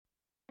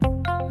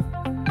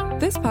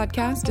This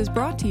podcast is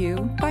brought to you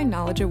by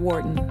Knowledge at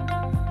Wharton.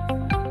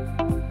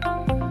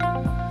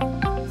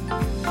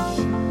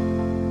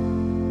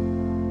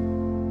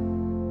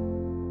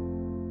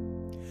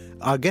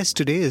 Our guest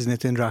today is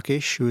Nitin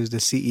Rakesh, who is the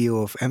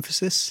CEO of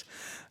Mphasis.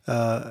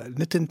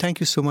 Nitin,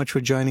 thank you so much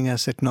for joining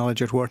us at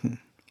Knowledge at Wharton.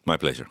 My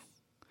pleasure.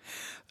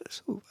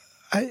 So,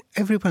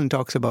 everyone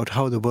talks about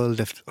how the world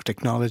of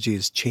technology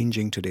is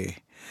changing today.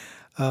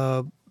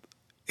 In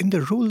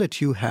the role that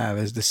you have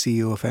as the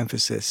CEO of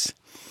Mphasis,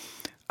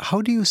 how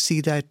do you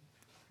see that?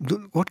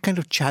 What kind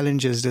of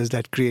challenges does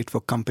that create for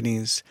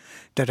companies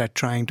that are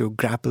trying to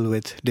grapple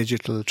with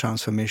digital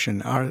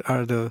transformation?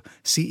 Are the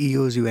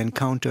CEOs you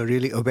encounter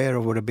really aware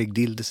of what a big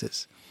deal this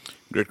is?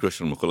 Great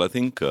question, Mukul. I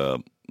think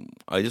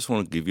I just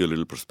want to give you a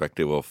little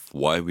perspective of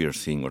why we are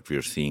seeing what we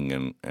are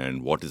seeing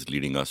and what is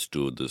leading us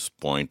to this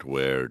point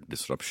where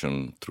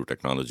disruption through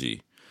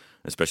technology,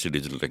 especially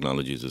digital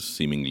technologies, is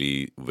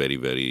seemingly very,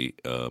 very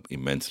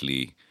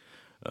immensely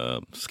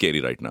scary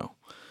right now.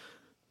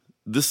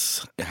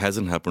 This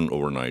hasn't happened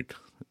overnight.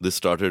 This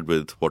started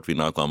with what we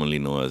now commonly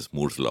know as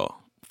Moore's Law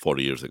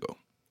 40 years ago,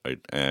 right?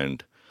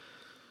 And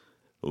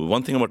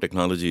one thing about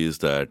technology is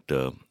that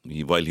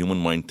while human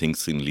mind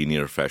thinks in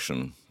linear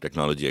fashion,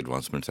 technology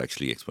advancement is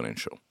actually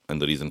exponential. And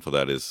the reason for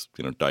that is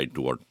tied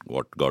to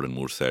what Gordon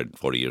Moore said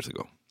 40 years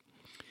ago.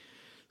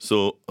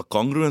 So a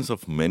congruence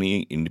of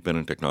many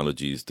independent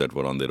technologies that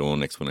were on their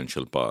own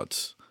exponential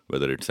paths,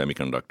 whether it's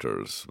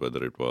semiconductors,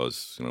 whether it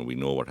was, we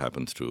know what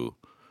happens to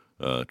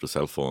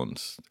cell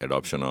phones,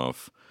 adoption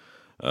of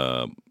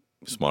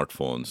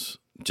smartphones,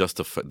 just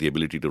the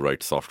ability to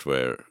write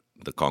software,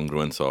 the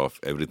congruence of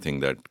everything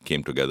that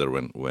came together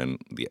when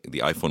the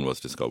iPhone was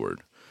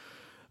discovered.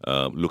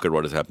 Look at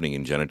what is happening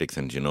in genetics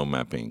and genome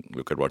mapping.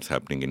 Look at what's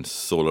happening in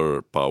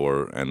solar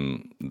power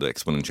and the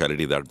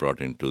exponentiality that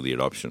brought into the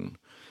adoption.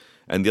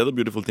 And the other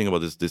beautiful thing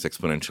about this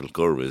exponential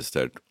curve is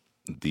that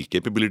the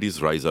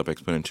capabilities rise up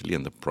exponentially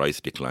and the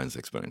price declines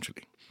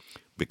exponentially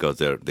because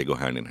they go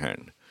hand in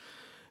hand.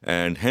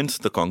 And hence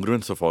the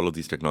congruence of all of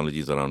these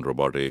technologies around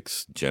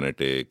robotics,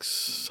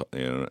 genetics,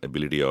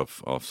 ability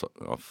of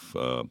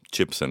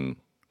chips and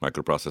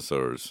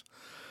microprocessors,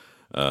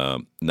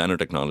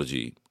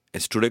 nanotechnology,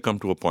 has today come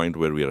to a point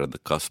where we are at the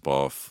cusp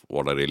of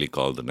what I really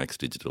call the next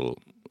digital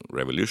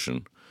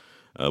revolution.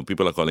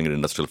 People are calling it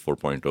Industrial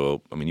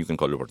 4.0. I mean, you can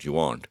call it what you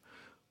want.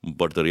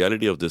 But the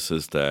reality of this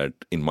is that,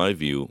 in my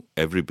view,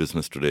 every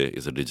business today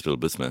is a digital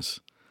business.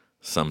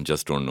 Some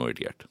just don't know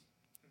it yet.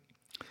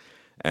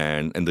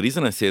 And the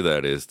reason I say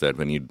that is that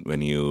when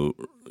you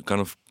kind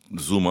of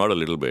zoom out a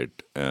little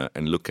bit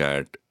and look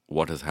at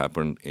what has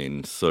happened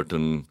in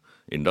certain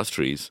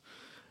industries,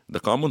 the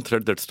common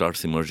thread that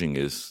starts emerging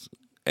is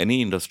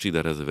any industry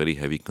that has a very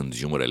heavy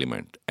consumer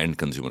element,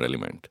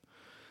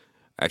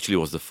 actually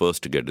was the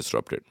first to get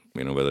disrupted.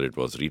 Whether it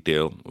was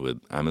retail with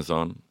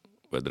Amazon,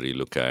 whether you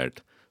look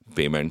at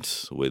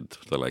payments with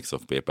the likes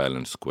of PayPal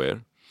and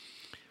Square,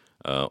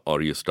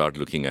 or you start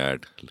looking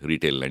at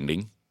retail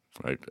lending,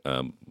 right?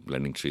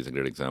 LendingTree is a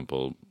great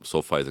example.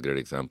 SoFi is a great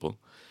example.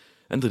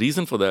 And the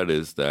reason for that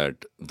is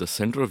that the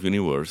center of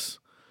universe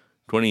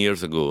 20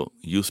 years ago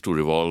used to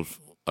revolve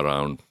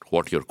around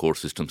what your core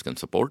systems can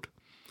support.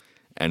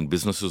 And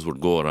businesses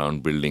would go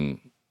around building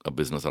a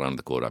business around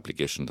the core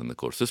applications and the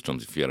core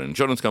systems. If you're an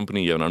insurance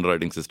company, you have an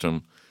underwriting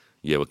system,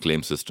 you have a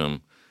claim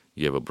system,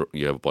 you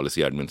have a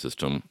policy admin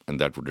system, and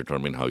that would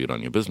determine how you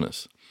run your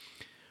business.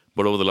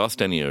 But over the last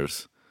 10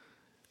 years,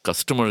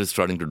 customer is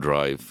starting to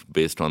drive,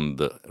 based on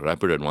the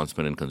rapid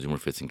advancement in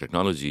consumer-facing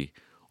technology,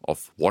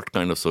 of what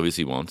kind of service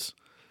he wants,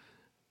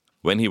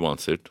 when he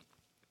wants it,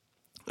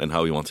 and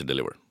how he wants it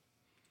delivered.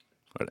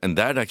 Right? And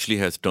that actually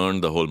has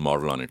turned the whole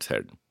model on its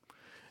head.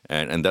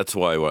 And that's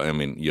why,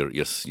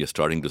 you're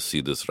starting to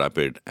see this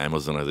rapid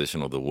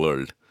Amazonization of the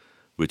world,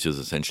 which is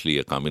essentially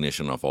a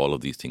combination of all of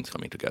these things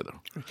coming together.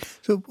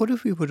 So what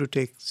if we were to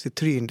take, say,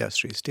 three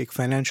industries, take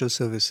financial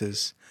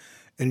services,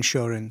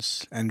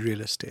 insurance, and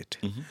real estate?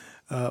 Mm-hmm.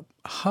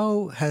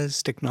 How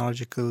has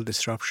technological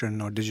disruption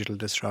or digital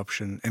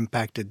disruption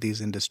impacted these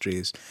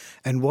industries?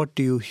 And what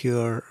do you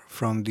hear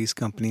from these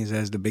companies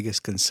as the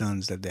biggest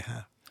concerns that they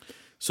have?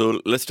 So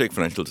let's take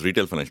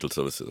retail financial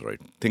services, right?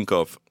 Think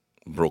of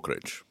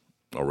brokerage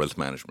or wealth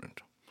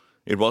management.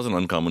 It wasn't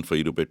uncommon for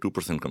you to pay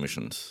 2%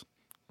 commissions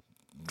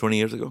 20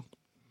 years ago.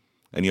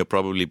 And you're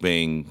probably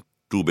paying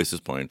 2 basis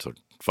points or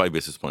 5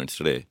 basis points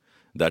today.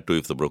 That too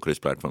if the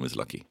brokerage platform is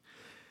lucky.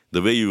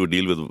 The way you would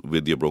deal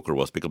with your broker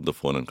was pick up the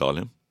phone and call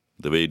him.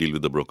 The way you deal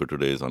with the broker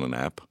today is on an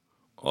app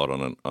or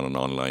on an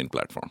online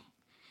platform.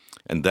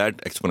 And that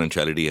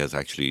exponentiality has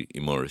actually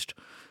emerged.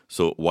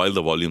 So while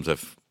the volumes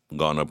have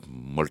gone up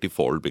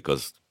multifold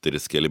because there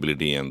is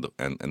scalability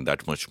and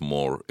that much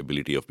more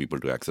ability of people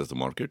to access the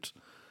markets,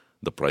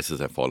 the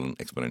prices have fallen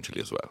exponentially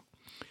as well.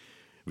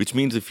 Which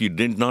means if you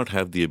did not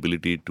have the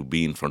ability to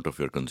be in front of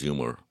your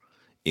consumer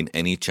in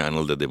any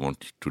channel that they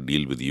want to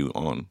deal with you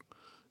on,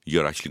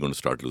 you're actually going to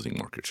start losing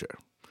market share.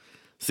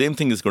 Same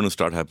thing is going to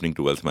start happening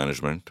to wealth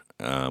management.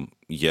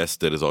 Yes,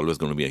 there is always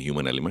going to be a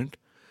human element,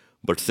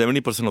 but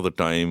 70% of the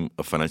time,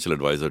 a financial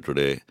advisor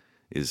today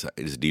is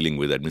dealing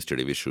with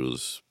administrative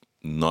issues,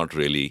 not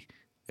really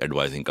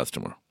advising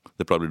customer.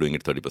 They're probably doing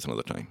it 30% of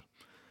the time.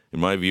 In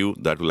my view,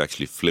 that will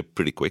actually flip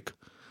pretty quick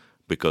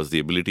because the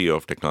ability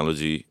of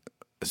technology,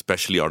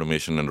 especially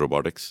automation and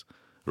robotics,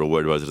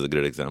 RoboAdvisor is a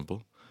great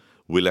example,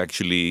 will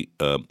actually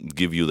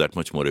give you that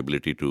much more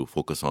ability to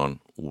focus on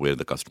where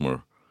the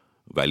customer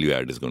value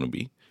add is going to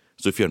be.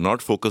 So if you're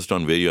not focused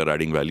on where you're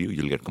adding value,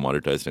 you'll get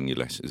commoditized and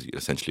you'll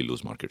essentially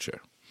lose market share.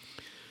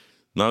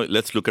 Now,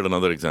 let's look at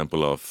another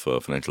example of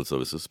financial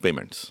services,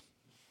 payments,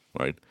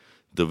 right?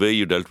 The way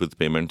you dealt with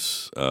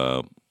payments,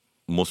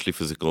 mostly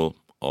physical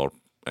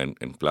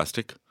and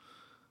plastic,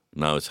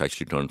 now it's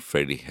actually turned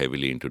fairly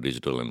heavily into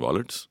digital and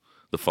wallets.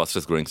 The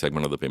fastest growing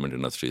segment of the payment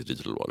industry is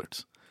digital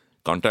wallets.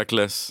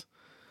 Contactless,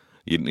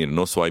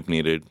 no swipe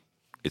needed.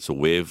 It's a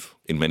wave.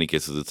 In many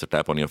cases, it's a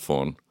tap on your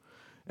phone.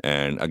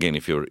 And again,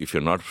 if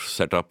you're not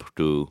set up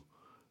to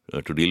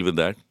deal with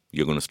that,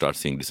 you're going to start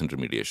seeing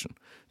disintermediation.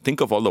 Think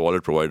of all the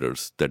wallet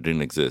providers that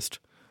didn't exist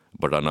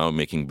but are now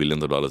making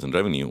billions of dollars in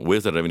revenue.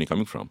 Where's the revenue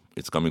coming from?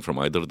 It's coming from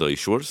either the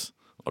issuers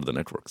or the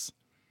networks.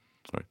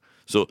 Right?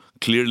 So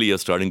clearly, you're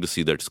starting to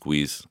see that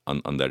squeeze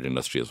on that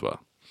industry as well.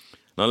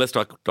 Now let's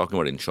talk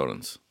about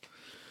insurance.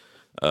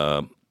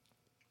 One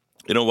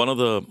of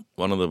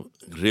the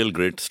real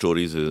great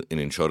stories in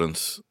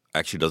insurance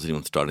actually doesn't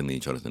even start in the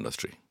insurance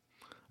industry.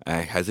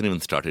 It hasn't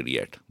even started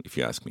yet, if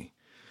you ask me.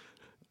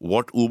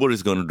 What Uber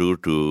is going to do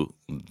to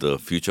the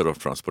future of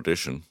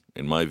transportation,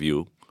 in my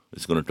view,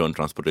 is going to turn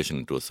transportation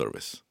into a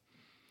service.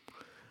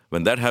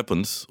 When that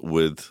happens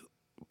with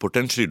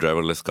potentially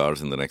driverless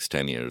cars in the next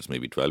 10 years,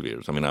 maybe 12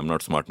 years, I mean, I'm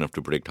not smart enough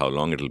to predict how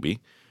long it'll be,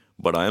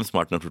 but I am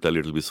smart enough to tell you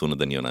it'll be sooner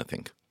than you and I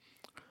think.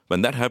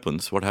 When that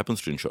happens, what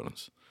happens to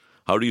insurance?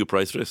 How do you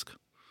price risk?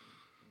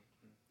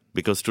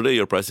 Because today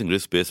you're pricing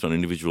risk based on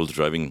individuals'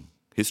 driving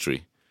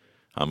history.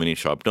 How many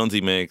sharp turns he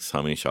makes,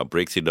 how many sharp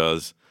brakes he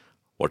does,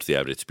 what's the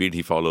average speed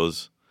he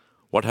follows.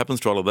 What happens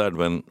to all of that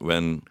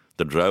when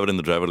the driver in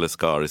the driverless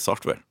car is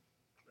software?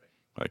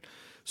 Right?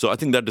 So I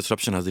think that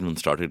disruption hasn't even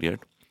started yet.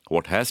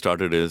 What has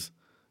started is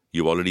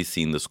you've already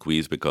seen the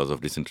squeeze because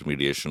of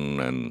disintermediation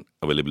and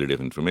availability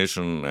of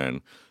information,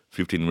 and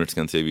 15 minutes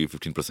can save you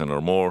 15% or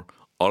more.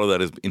 All of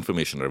that is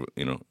information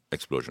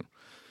explosion.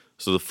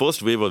 So the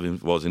first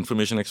wave was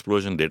information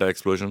explosion, data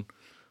explosion.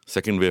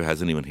 Second wave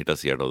hasn't even hit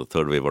us yet, or the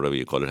third wave, whatever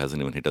you call it,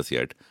 hasn't even hit us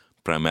yet,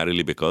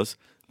 primarily because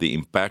the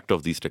impact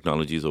of these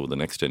technologies over the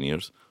next 10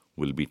 years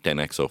will be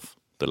 10x of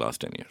the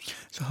last 10 years.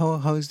 So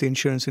how is the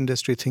insurance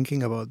industry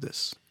thinking about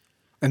this?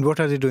 And what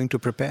are they doing to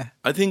prepare?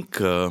 I think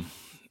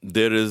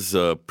there is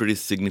a pretty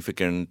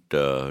significant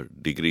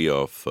degree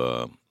of...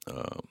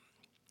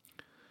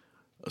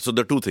 So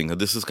there are two things.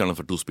 This is kind of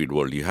a two-speed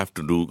world. You have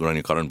to run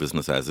your current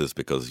business as is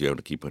because you have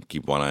to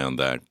keep one eye on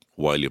that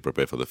while you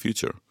prepare for the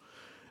future.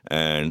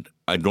 And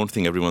I don't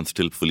think everyone's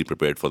still fully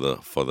prepared for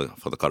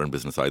the current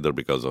business either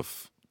because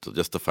of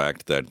just the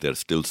fact that they're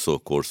still so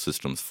core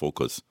systems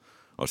focused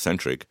or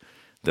centric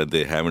that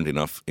they haven't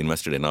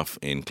invested enough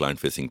in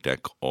client-facing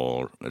tech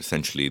or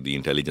essentially the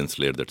intelligence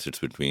layer that sits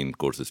between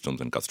core systems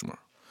and customer.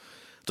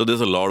 So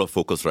there's a lot of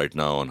focus right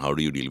now on how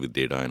do you deal with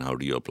data and how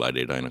do you apply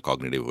data in a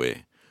cognitive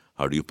way.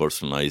 How do you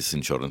personalize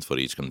insurance for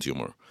each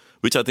consumer,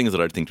 which I think is the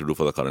right thing to do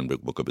for the current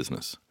book of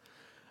business.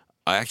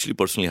 I actually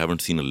personally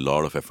haven't seen a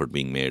lot of effort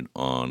being made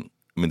on,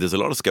 there's a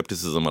lot of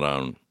skepticism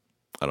around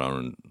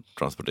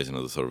transportation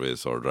as a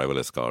service or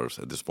driverless cars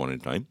at this point in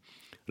time.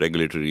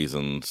 Regulatory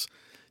reasons,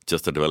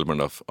 just the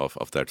development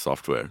of that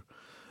software,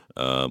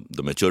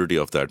 the maturity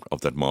of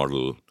that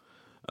model,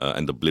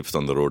 and the blips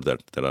on the road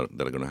that are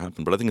going to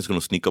happen. But I think it's going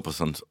to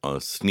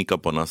sneak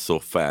up on us so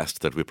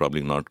fast that we're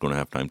probably not going to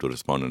have time to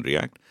respond and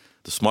react.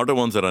 The smarter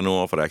ones that I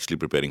know of are actually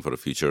preparing for the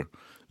future,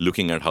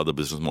 looking at how the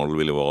business model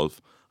will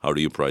evolve. How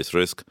do you price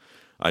risk?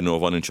 I know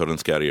of one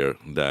insurance carrier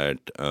that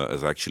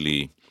is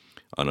actually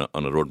on a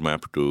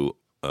roadmap to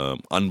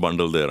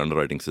unbundle their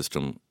underwriting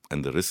system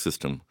and the risk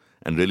system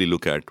and really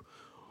look at,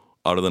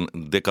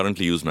 they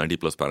currently use 90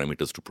 plus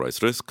parameters to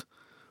price risk,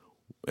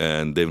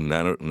 and they've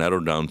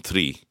narrowed down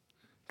 3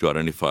 to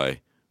identify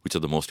which are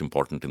the most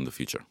important in the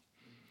future.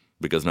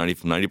 Because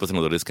 90%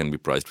 of the risk can be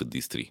priced with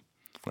these 3,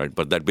 right?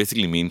 But that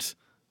basically means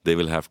they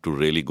will have to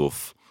really go,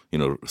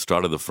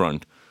 start at the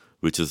front,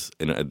 which is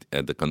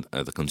at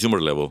the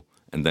consumer level,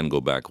 and then go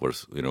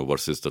backwards,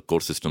 versus the core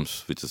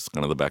systems, which is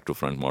kind of the back to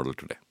front model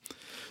today.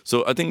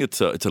 So I think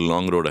it's a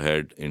long road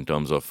ahead in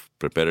terms of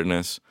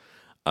preparedness.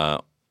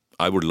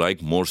 I would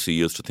like more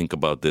CEOs to think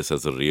about this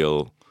as a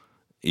real,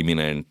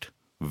 imminent,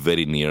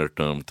 very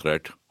near-term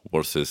threat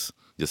versus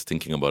just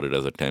thinking about it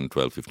as a 10,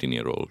 12,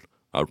 15-year-old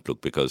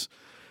outlook. Because,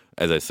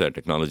 as I said,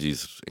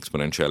 technology's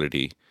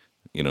exponentiality,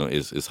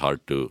 is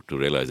hard to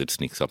realize. It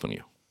sneaks up on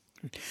you.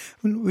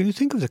 When you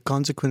think of the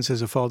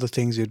consequences of all the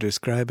things you're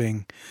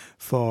describing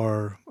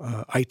for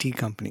IT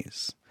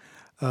companies,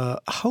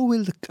 how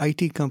will the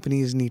IT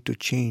companies need to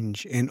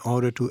change in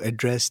order to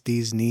address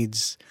these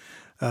needs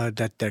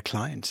that their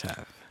clients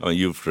have?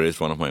 You've raised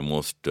one of my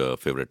most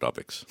favorite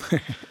topics.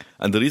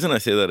 And the reason I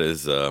say that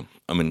is,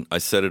 I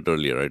said it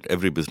earlier, right?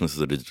 Every business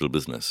is a digital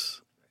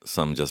business.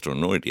 Some just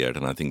don't know it yet,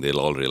 and I think they'll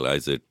all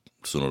realize it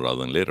sooner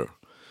rather than later.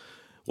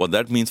 What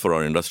that means for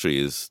our industry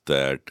is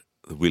that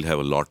we'll have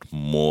a lot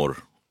more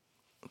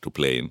to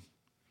play in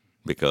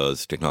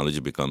because technology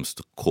becomes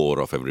the core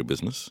of every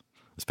business,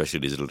 especially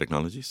digital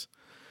technologies,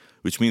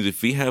 which means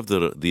if we have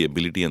the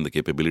ability and the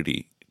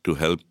capability to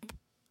help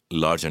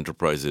large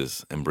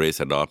enterprises embrace,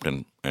 adopt,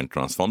 and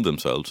transform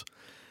themselves,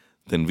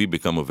 then we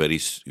become a very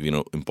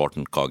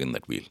important cog in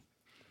that wheel.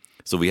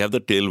 So we have the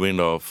tailwind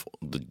of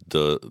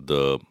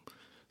the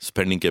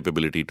spending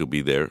capability to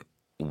be there.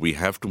 We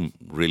have to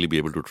really be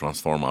able to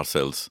transform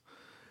ourselves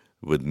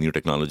with new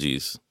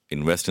technologies,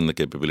 invest in the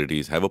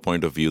capabilities, have a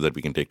point of view that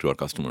we can take to our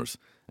customers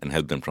and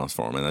help them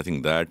transform. And I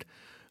think that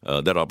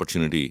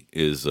opportunity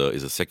is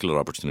a secular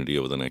opportunity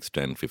over the next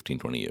 10, 15,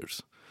 20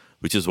 years,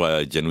 which is why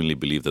I genuinely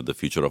believe that the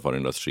future of our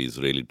industry is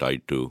really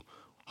tied to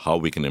how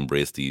we can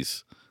embrace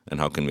these and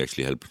how can we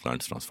actually help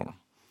clients transform.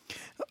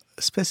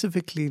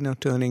 Specifically now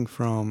turning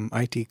from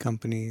IT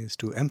companies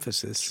to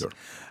Mphasis, Sure.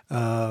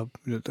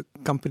 The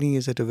company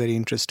is at a very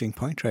interesting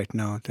point right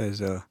now.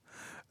 There's a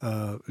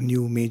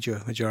new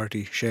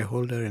majority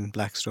shareholder in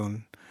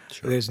Blackstone.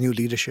 Sure. There's new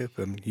leadership.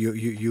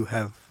 You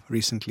have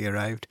recently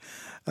arrived.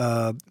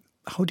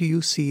 How do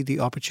you see the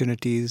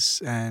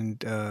opportunities and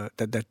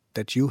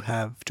that you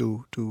have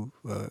to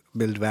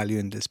build value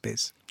in this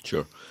space?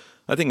 Sure.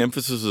 I think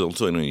Mphasis is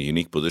also in a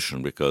unique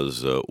position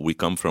because we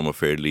come from a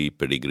fairly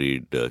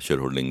pedigreed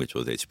shareholding, which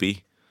was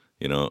HP.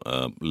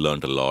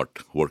 Learned a lot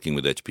working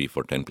with HP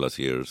for 10 plus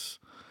years.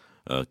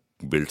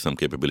 Built some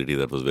capability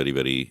that was very,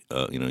 very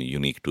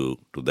unique to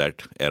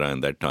that era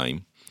and that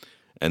time.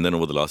 And then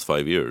over the last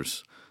 5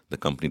 years, the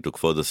company took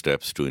further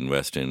steps to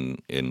invest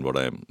in what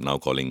I'm now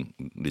calling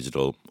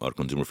digital or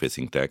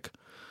consumer-facing tech,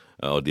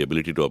 or the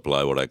ability to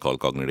apply what I call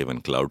cognitive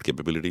and cloud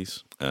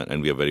capabilities.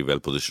 And we are very well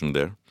positioned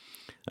there.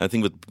 I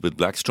think with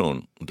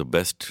Blackstone, the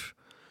best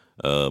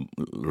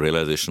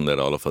realization that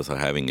all of us are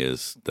having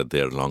is that they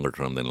are longer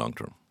term than long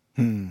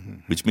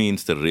term, which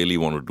means they really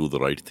want to do the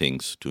right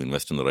things, to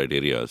invest in the right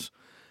areas,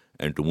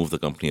 and to move the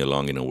company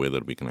along in a way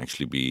that we can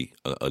actually be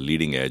a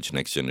leading edge,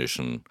 next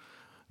generation,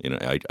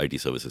 IT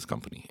services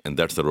company. And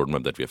that's the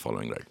roadmap that we are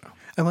following right now.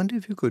 I wonder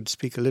if you could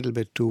speak a little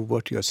bit to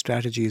what your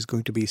strategy is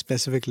going to be.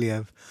 Specifically,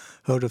 I've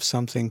heard of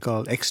something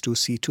called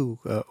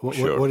X2C2.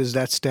 Sure. What does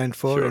that stand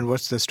for, Sure. and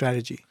what's the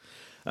strategy?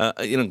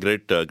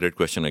 Great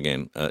question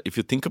again. If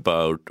you think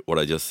about what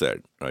I just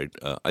said, right,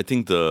 I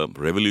think the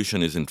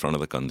revolution is in front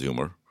of the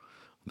consumer.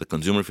 The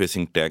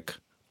consumer-facing tech,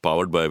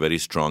 powered by a very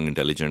strong,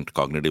 intelligent,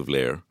 cognitive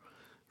layer,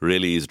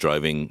 really is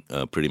driving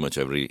pretty much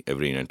every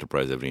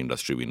enterprise, every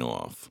industry we know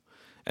of.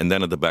 And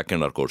then at the back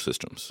end, our core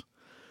systems.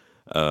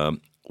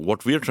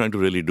 What we are trying to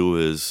really do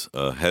is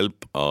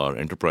help our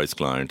enterprise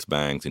clients,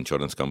 banks,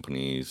 insurance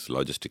companies,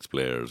 logistics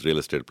players, real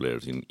estate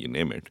players, you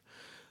name it,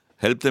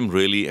 help them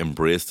really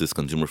embrace this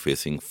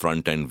consumer-facing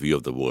front-end view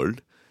of the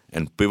world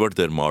and pivot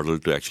their model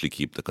to actually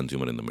keep the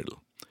consumer in the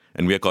middle.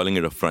 And we are calling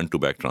it a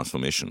front-to-back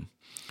transformation.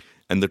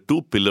 And the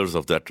two pillars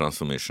of that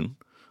transformation,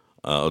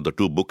 the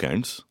two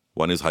bookends,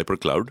 one is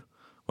hypercloud,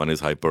 one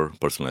is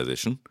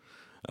hyper-personalization.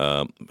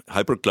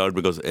 Hypercloud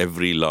because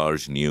every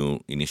large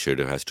new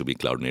initiative has to be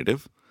cloud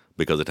native,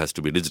 because it has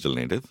to be digital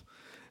native,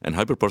 and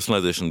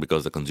hyper-personalization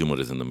because the consumer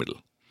is in the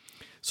middle.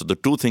 So the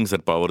two things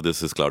that power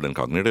this is cloud and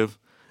cognitive.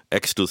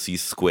 X2C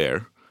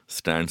square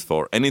stands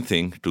for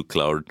anything to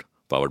cloud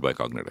powered by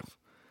cognitive,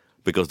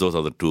 because those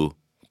are the two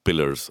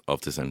pillars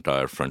of this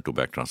entire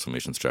front-to-back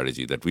transformation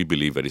strategy that we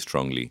believe very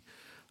strongly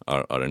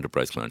our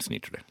enterprise clients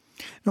need today.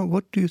 Now,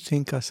 what do you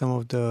think are some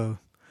of the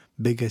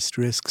biggest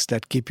risks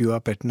that keep you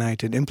up at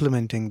night in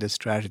implementing this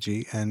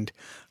strategy, and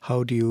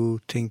how do you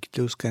think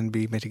those can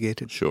be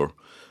mitigated? Sure.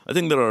 I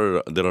think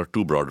there are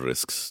two broad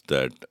risks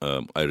that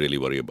I really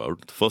worry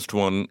about. The first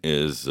one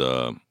is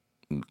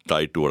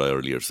tied to what I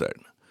earlier said.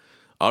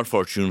 Our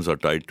fortunes are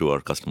tied to our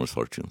customers'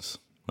 fortunes,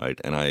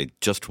 right? And I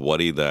just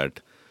worry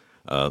that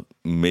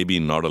maybe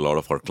not a lot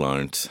of our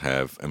clients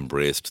have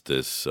embraced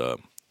this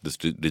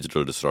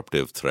digital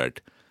disruptive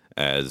threat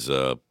as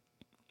at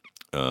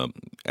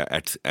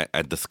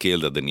the scale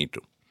that they need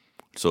to.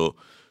 So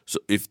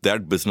if their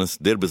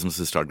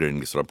businesses start getting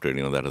disrupted,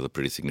 that has a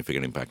pretty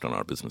significant impact on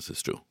our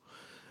businesses too,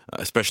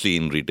 especially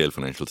in retail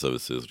financial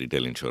services,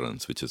 retail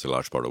insurance, which is a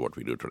large part of what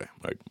we do today,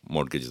 right?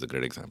 Mortgage is a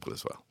great example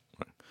as well,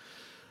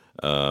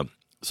 right?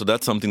 So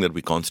that's something that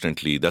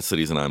that's the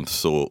reason I'm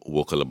so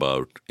vocal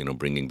about,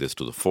 bringing this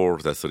to the fore.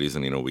 That's the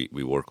reason,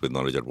 we work with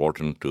Knowledge at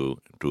Wharton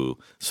to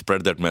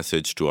spread that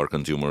message to our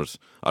consumers,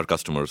 our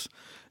customers,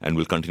 and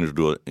we'll continue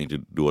to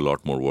do a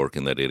lot more work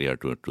in that area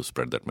to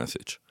spread that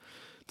message.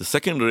 The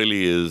second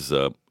really is,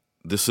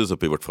 this is a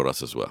pivot for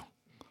us as well,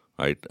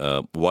 right?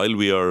 While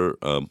we are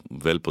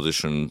well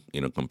positioned,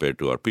 compared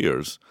to our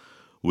peers,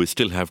 we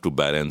still have to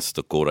balance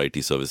the core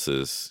IT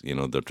services,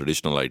 the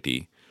traditional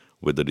IT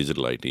with the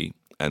digital IT.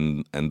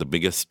 And the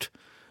biggest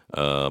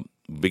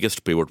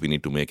pivot we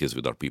need to make is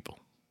with our people,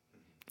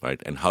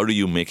 right? And how do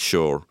you make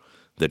sure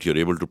that you're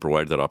able to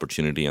provide that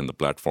opportunity and the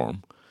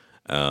platform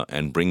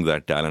and bring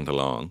that talent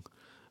along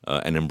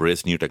and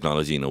embrace new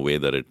technology in a way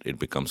that it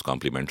becomes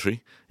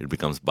complementary, it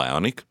becomes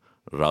bionic,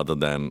 rather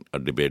than a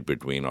debate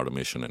between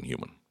automation and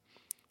human.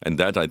 And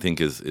that, I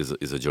think, is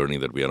a journey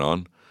that we are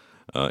on.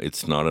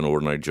 It's not an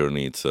overnight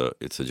journey. It's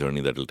a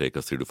journey that will take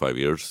us 3 to 5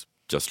 years.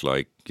 Just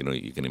like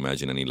you can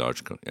imagine, any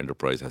large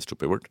enterprise has to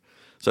pivot.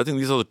 So I think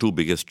these are the two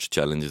biggest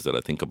challenges that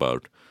I think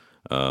about,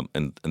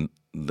 and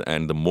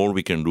the more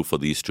we can do for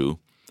these two,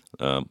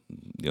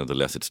 the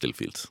less it still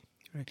feels.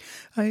 Right.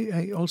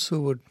 I also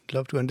would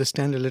love to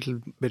understand a little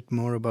bit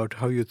more about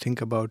how you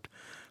think about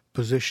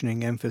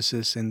positioning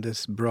Mphasis in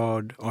this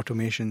broad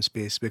automation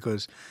space,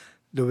 because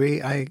the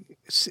way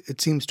it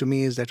seems to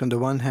me is that on the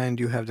one hand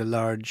you have the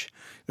large,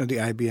 the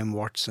IBM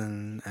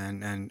Watson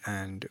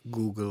and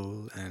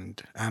Google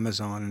and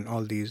Amazon and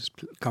all these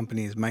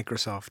companies,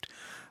 Microsoft,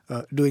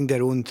 doing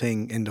their own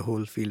thing in the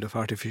whole field of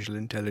artificial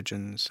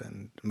intelligence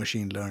and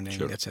machine learning,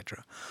 Sure.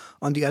 etc.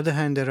 On the other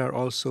hand, there are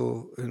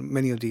also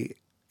many of the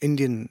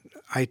Indian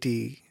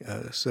IT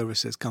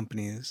services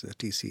companies,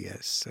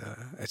 TCS,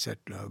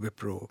 etc.,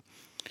 Wipro,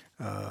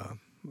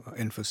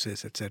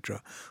 Infosys,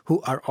 etc.,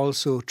 who are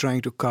also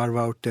trying to carve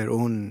out their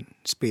own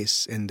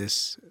space in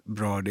this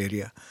broad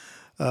area.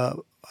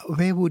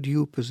 Where would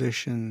you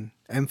position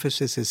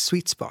Mphasis'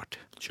 sweet spot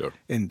Sure.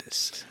 in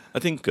this? I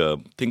think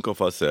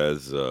of us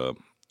as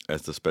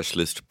the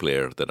specialist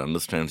player that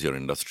understands your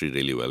industry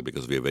really well,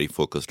 because we are very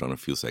focused on a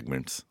few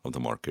segments of the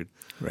market.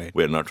 Right.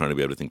 We're not trying to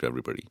be everything to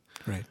everybody.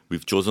 Right.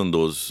 We've chosen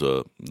those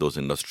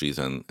industries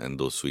and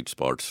those sweet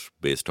spots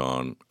based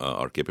on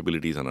our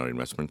capabilities and our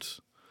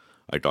investments.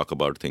 I talk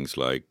about things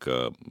like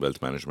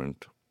wealth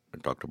management. I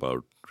talked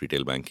about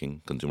retail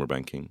banking, consumer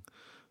banking,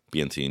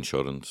 PNC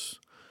insurance,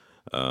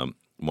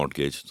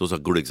 mortgage. Those are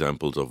good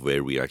examples of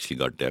where we actually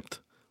got depth.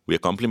 We are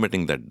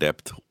complementing that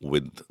depth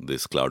with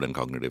this cloud and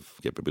cognitive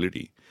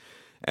capability.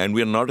 And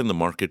we are not in the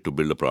market to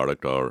build a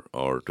product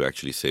or to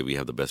actually say we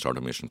have the best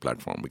automation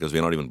platform, because we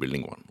are not even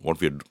building one.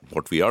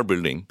 What we are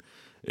building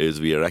is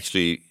we are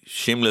actually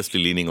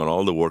shamelessly leaning on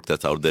all the work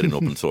that's out there in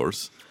open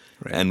source.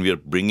 Right. And we are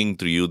bringing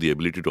to you the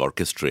ability to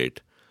orchestrate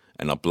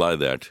and apply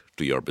that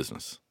to your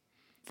business.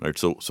 Right?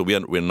 So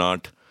we're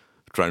not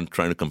trying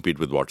to compete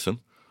with Watson.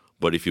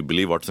 But if you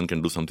believe Watson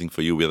can do something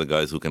for you, we are the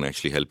guys who can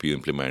actually help you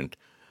implement,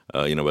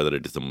 whether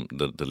it is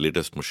the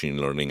latest machine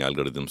learning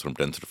algorithms from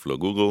TensorFlow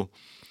Google,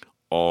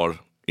 or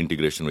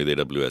integration with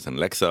AWS and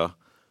Alexa.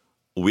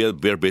 We're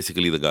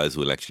basically the guys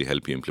who will actually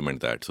help you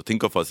implement that. So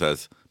think of us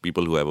as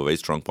people who have a very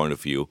strong point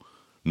of view,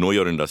 know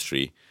your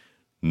industry,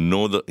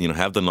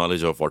 have the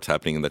knowledge of what's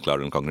happening in the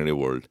cloud and cognitive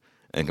world,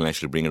 and can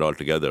actually bring it all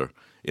together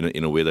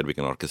in a way that we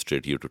can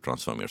orchestrate you to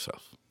transform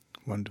yourself.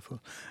 Wonderful.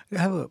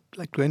 I'd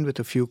like to end with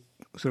a few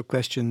sort of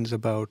questions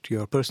about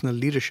your personal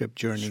leadership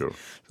journey. Sure.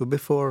 So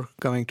before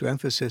coming to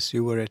Mphasis,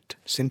 you were at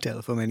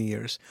Syntel for many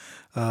years.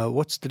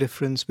 What's the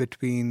difference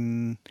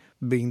between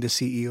being the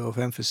CEO of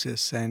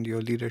Mphasis and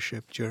your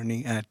leadership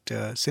journey at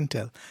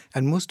Syntel?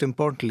 And most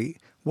importantly,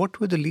 what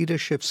were the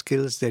leadership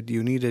skills that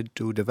you needed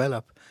to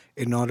develop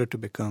in order to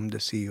become the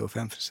CEO of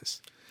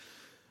Mphasis?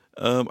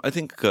 I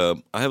think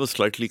I have a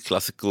slightly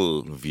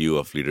classical view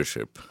of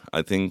leadership.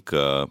 I think,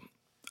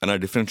 and I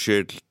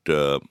differentiate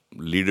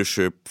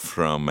leadership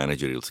from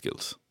managerial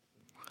skills.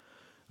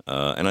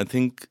 And I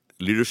think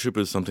leadership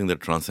is something that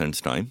transcends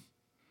time.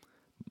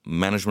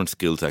 Management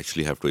skills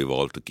actually have to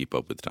evolve to keep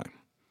up with time.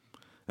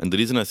 And the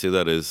reason I say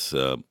that is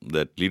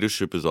that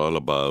leadership is all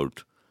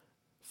about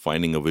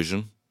finding a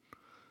vision,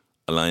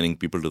 aligning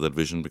people to that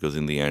vision, because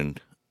in the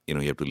end, you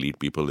have to lead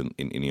people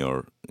in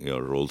your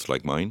roles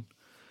like mine.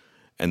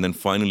 And then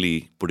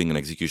finally, putting an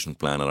execution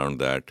plan around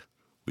that,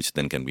 which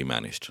then can be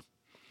managed.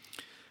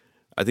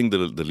 I think the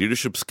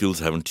leadership skills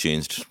haven't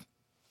changed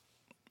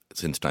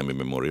since time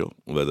immemorial,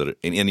 whether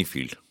in any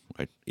field,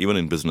 right? Even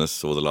in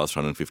business, over the last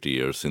 150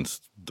 years,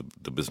 since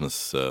the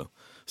business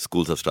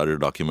schools have started to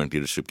document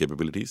leadership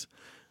capabilities,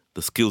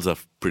 the skills are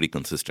pretty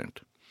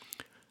consistent.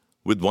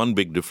 With one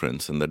big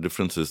difference, and that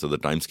difference is that the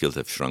time scales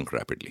have shrunk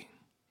rapidly.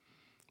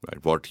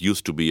 Right? What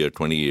used to be a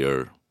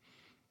 20-year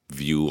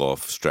view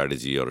of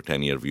strategy or a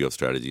 10-year view of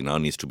strategy now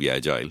needs to be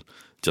agile,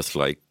 just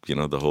like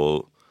the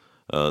whole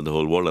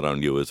world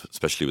around you is,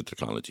 especially with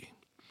technology.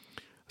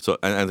 So,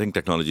 and I think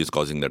technology is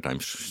causing that time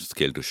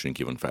scale to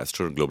shrink even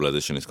faster.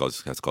 Globalization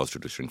has caused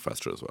it to shrink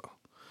faster as well.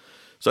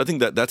 So I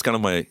think that's kind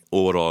of my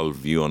overall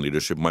view on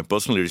leadership. My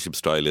personal leadership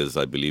style is,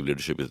 I believe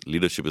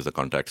leadership is a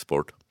contact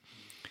sport.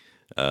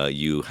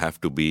 You have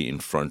to be in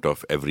front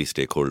of every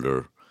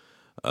stakeholder,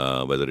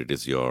 whether it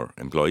is your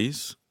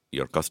employees,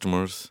 your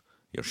customers,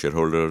 your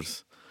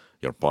shareholders,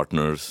 your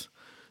partners.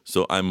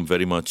 So I'm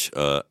very much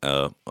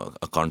a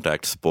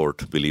contact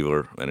sport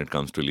believer when it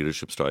comes to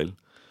leadership style.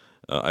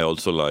 I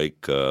also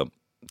like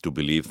to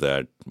believe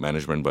that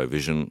management by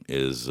vision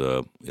is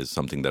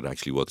something that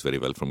actually works very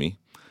well for me,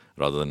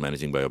 rather than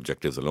managing by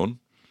objectives alone.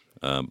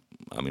 I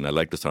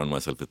like to surround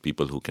myself with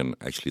people who can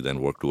actually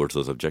then work towards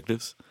those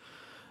objectives.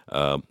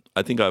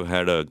 I think I've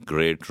had a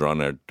great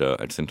run at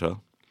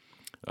Syntel.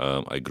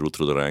 I grew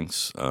through the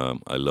ranks.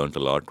 I learned a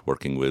lot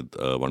working with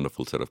a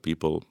wonderful set of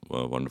people,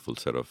 a wonderful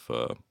set of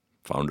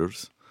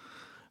founders.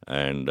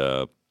 And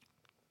the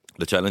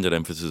challenge at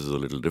Mphasis is a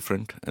little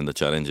different. And the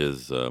challenge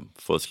is,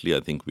 firstly, I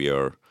think we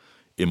are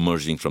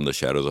emerging from the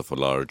shadows of a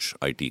large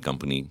IT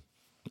company,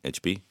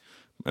 HP,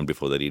 and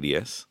before that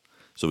EDS.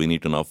 So we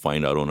need to now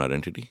find our own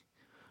identity.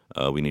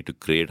 We need to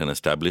create and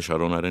establish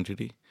our own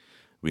identity.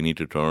 We need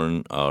to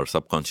turn our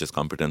subconscious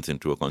competence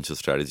into a conscious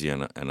strategy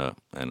and a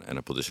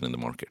position in the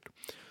market.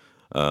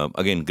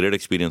 Again, great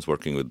experience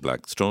working with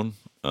Blackstone.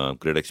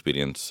 Great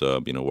experience,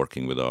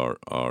 working with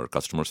our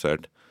customer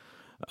set.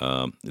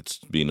 It's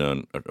been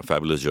a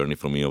fabulous journey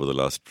for me over the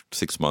last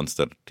 6 months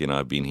that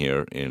I've been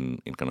here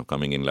in kind of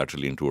coming in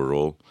laterally into a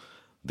role.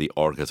 The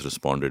org has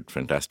responded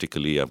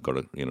fantastically. I've got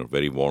a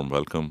very warm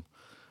welcome.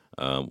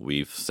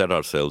 We've set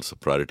ourselves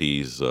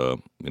priorities,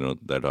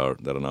 that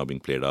are now being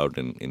played out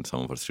in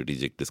some of our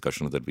strategic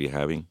discussions that we're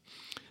having.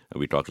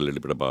 We talked a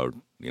little bit about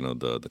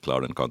the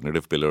cloud and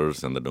cognitive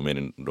pillars and the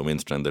domain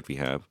strength that we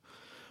have.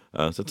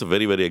 So it's a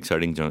very, very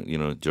exciting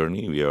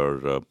journey.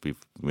 We've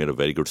made a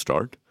very good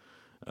start,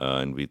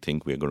 and we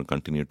think we're going to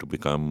continue to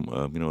become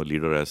a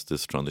leader as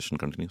this transition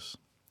continues.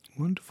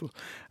 Wonderful.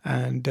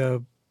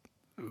 And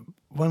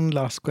one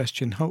last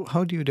question: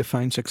 How do you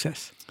define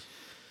success?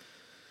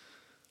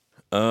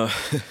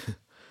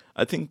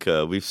 I think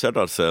we've set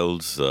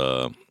ourselves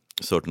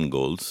certain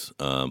goals.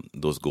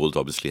 Those goals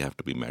obviously have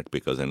to be met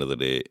because, at the end of the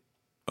day,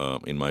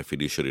 in my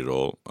fiduciary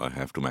role, I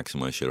have to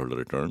maximize shareholder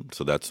return.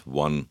 So that's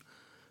one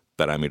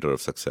parameter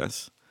of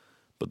success.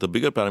 But the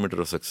bigger parameter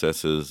of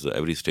success is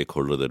every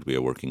stakeholder that we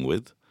are working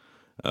with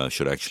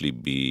should actually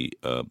be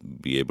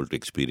able to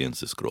experience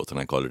this growth, and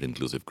I call it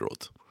inclusive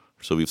growth.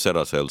 So we've set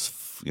ourselves,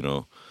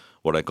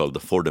 what I call the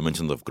 4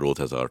 dimensions of growth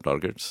as our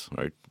targets,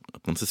 right?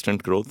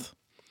 Consistent growth,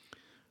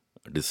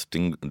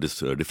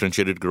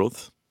 differentiated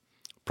growth,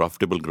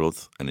 profitable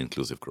growth, and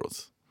inclusive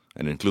growth.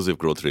 And inclusive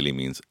growth really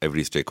means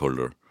every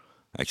stakeholder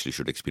actually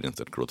should experience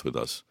that growth with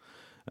us.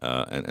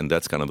 And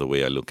that's kind of the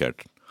way I look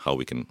at how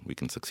we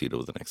can succeed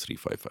over the next 3,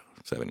 5,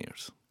 7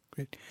 years.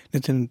 Great.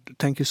 Nitin,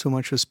 thank you so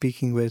much for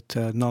speaking with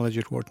Knowledge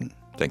at Wharton.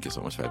 Thank you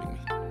so much for having me.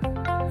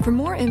 For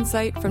more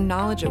insight from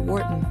Knowledge at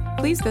Wharton,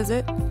 please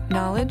visit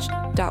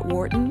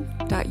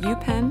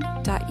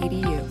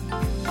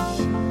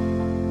knowledge.wharton.upenn.edu.